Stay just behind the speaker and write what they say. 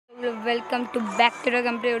Hello welcome to back to the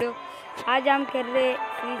complete video. आज हम खेल रहे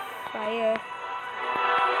फ्री फायर,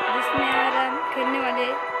 जिसमें आज हम खेलने वाले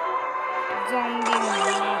ज़ॉम्बी मैच।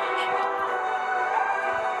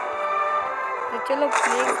 तो चलो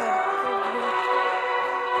प्ले करते हैं।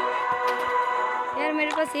 यार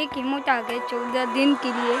मेरे पास एक इमोट आ गया 14 दिन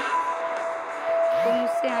के लिए, तो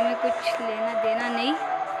मुझसे हमें कुछ लेना देना नहीं।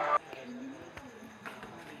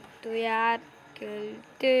 तो यार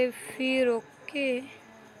खेलते फिर। ओके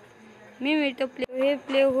मेरी तो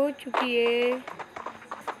प्ले हो चुकी है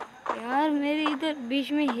यार, मेरे इधर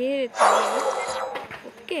बीच में हे रहता है।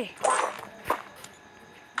 ओके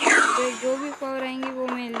तो जो भी पावर आएंगे वो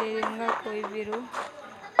मैं ले लूँगा, कोई भी रो।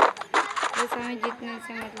 बस हमें जितने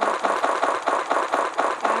से मतलब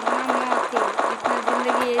हारना मत है, जितना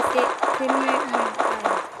ज़िंदगी ऐसे फिर में मिलता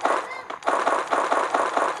है।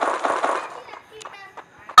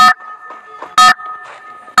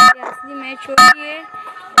 ये असली मैच हो रही है।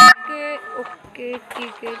 ओके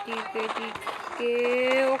ठीक है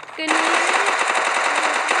ओके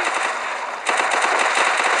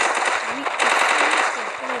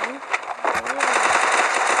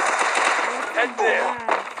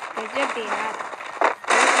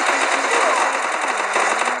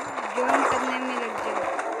ज्वाइन करने में लग जाओ।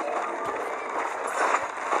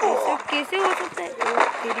 ऐसा कैसे हो सकता है?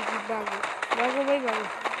 तेरी की भागो भाई भागो,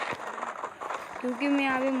 क्योंकि मैं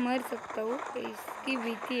अभी मर सकता हूँ, इसकी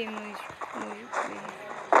भीति है मुझे।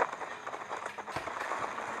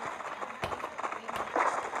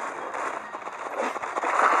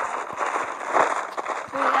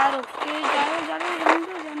 तो यार ओके जाने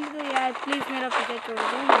दो यार, प्लीज़ मेरा पीछा छोड़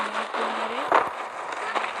दो। मैं तुम्हारे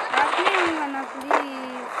रात नहीं आऊँगा ना, प्लीज़।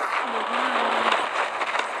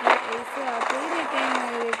 ऐसे आते ही रहते हैं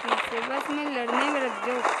मेरे पीछे, बस मैं लड़ने में लग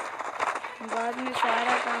जाऊँ, बाद में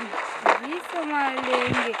सारा काम भी संभाल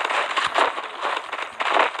लेंगे।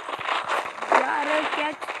 यार क्या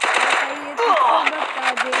चाहिए तो बता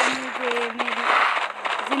दे मुझे, मेरी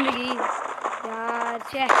जिंदगी यार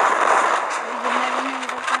जिंदा भी नहीं हो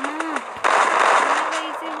सकता ना।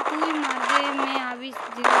 इसे तू ही मार दे, मैं अभी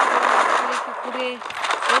पूरे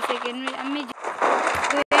 2 सेकेंड में अम्मी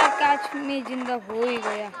तो यार काश में जिंदा हो ही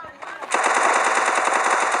गया।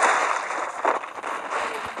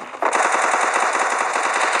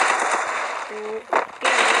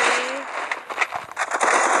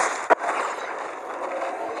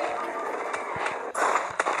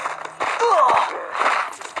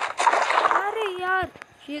 अरे यार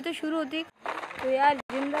ये तो शुरू होती, तो यार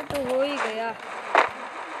जिंदा तो हो ही गया।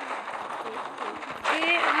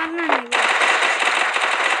 ये मारना नहीं गया।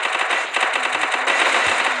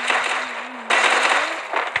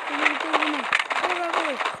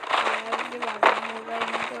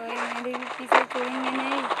 मेरे भी पीछे छोड़ेंगे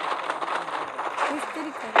नहीं, कुछ तो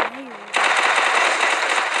करना ही होगा।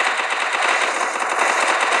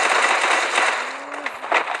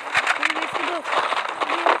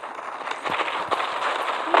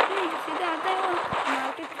 सीधा आता है वो मार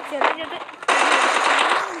के चले जाते,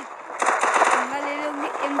 ले लोगे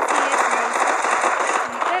MCS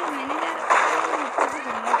निकल। मैंने यार ऊपर से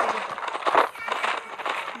घूमना चाहिए,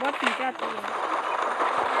 बहुत मजा आता है।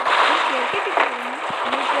 प्लेयर के पीछे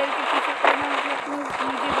करना मतलब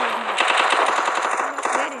मुझे भागना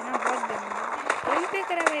प्लेयर है ना, बहुत देना कोई पे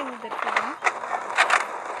करा भाई उधर से ना।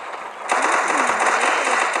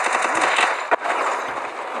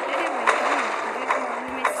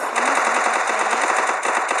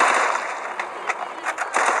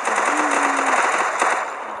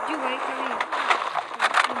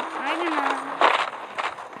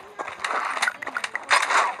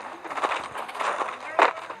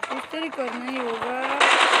 करना ही होगा।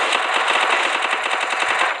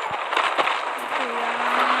 तो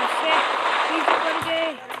यहाँ से पीछे पड़ गए।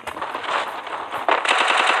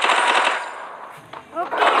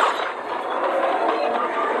 ओके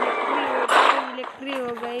इलेक्ट्री हो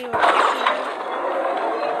गई।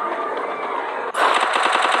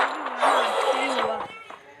 हुआ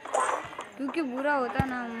क्योंकि बुरा होता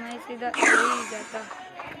ना, मैं सीधा ही जाता।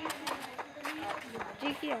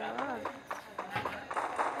 ठीक है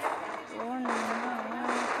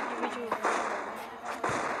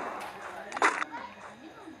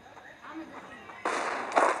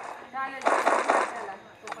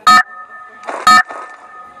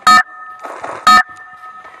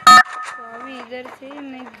तो अभी इधर से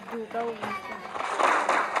मैं झूठा हूँ,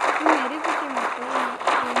 मेरे पीछे मत करो,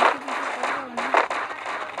 उनके पीछे कर रहा हूँ ना।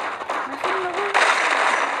 मतलब लोगों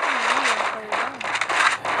नहीं आता होगा,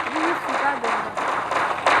 अभी मैं सिखा दूँगा।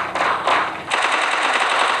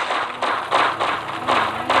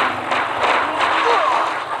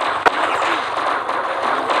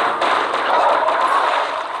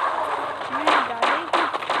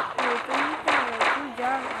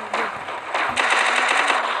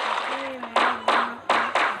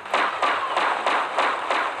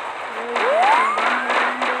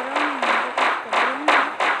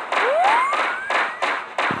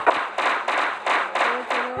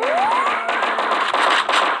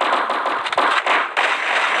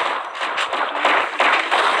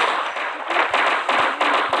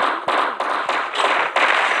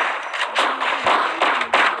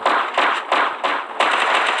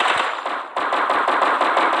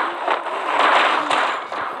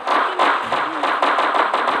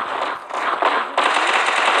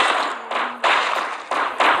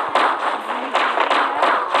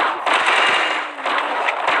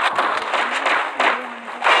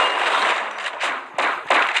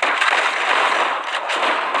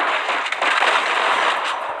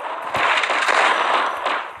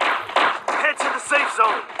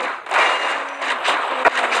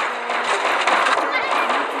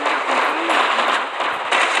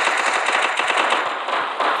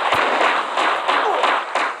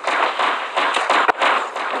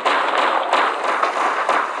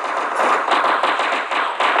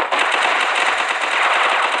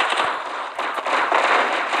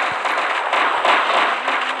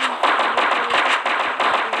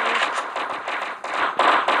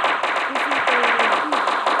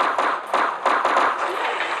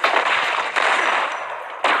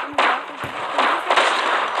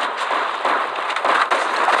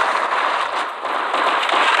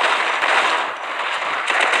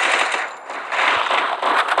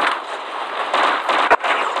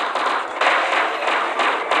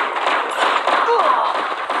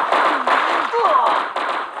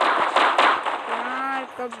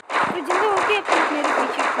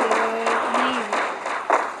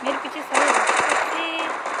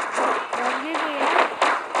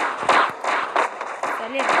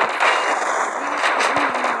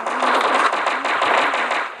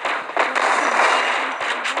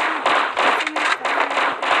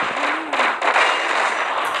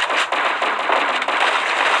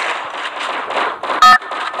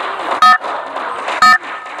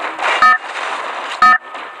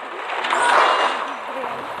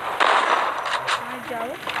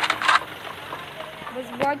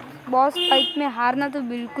 बॉस फाइट में हारना तो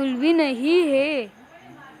बिल्कुल भी नहीं है।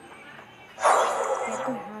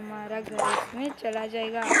 तो हमारा घर इसमें चला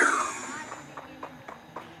जाएगा।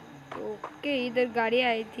 ओके, इधर गाड़ी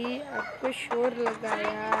आई थी, आपको शोर लगा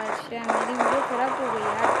यार। अच्छा, मेरी वीडियो खराब हो गई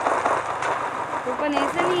यार। तो पर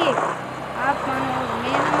ऐसा नहीं है, आप मानो और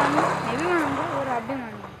मैं ना मानूं, मैं भी मानूंगा और आप भी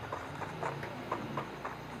मानो।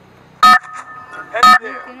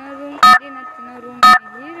 तीनों रूम, अरे ना तीनों रूम में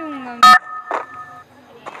ही रहूंगा मैं।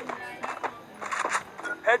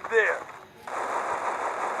 Head there.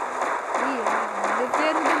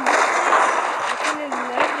 दोपहर अकेले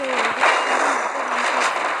लड़ रहे हो।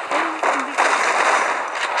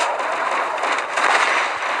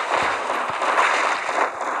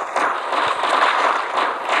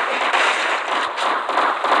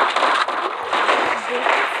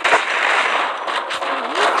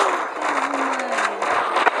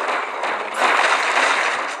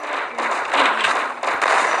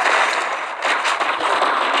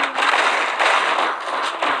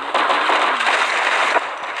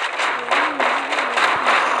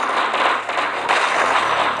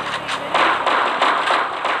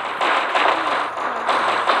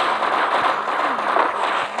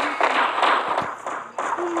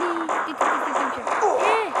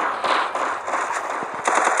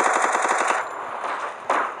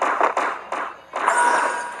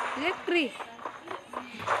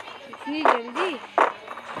 इतनी जल्दी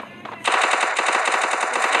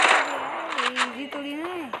इजी थोड़ी ना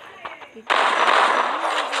है।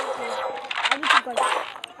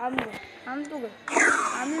 हम तो गए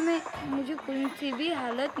आने में, मुझे किसी भी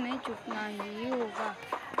हालत में चुकना ही होगा।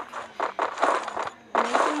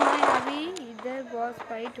 नहीं तो मैं अभी इधर बॉस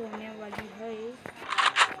फाइट होने वाली है।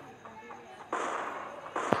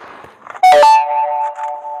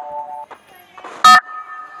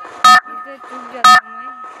 इधर चुक जाता हूँ मैं।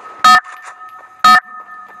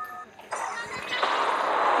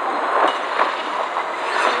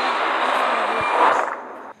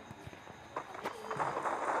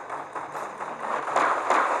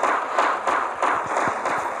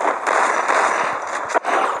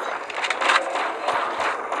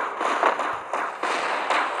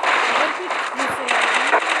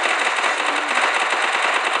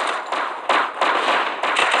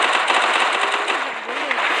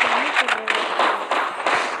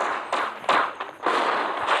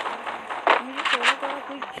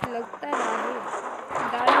 लगता है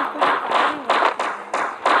दाल को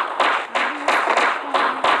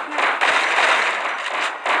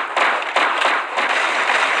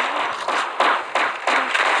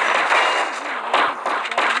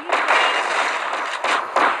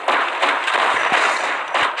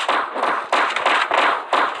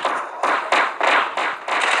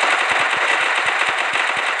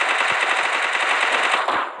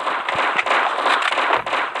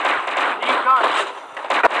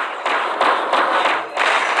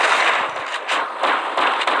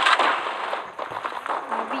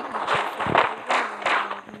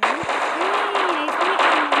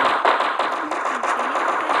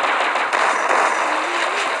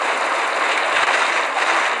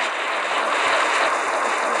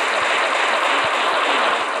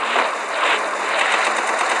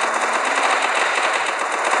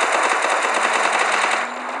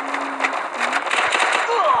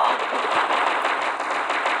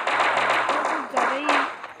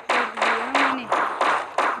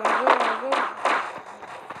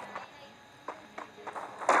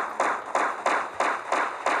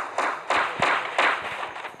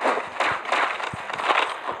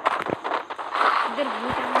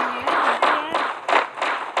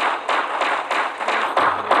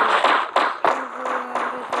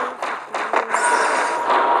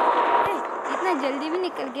जल्दी भी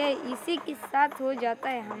निकल गया। इसी के साथ हो जाता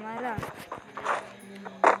है हमारा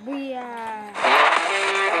भैया।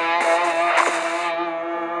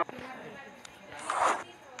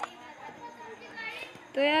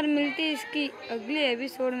 तो यार मिलती इसकी अगले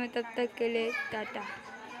एपिसोड में, तब तक के लिए टाटा।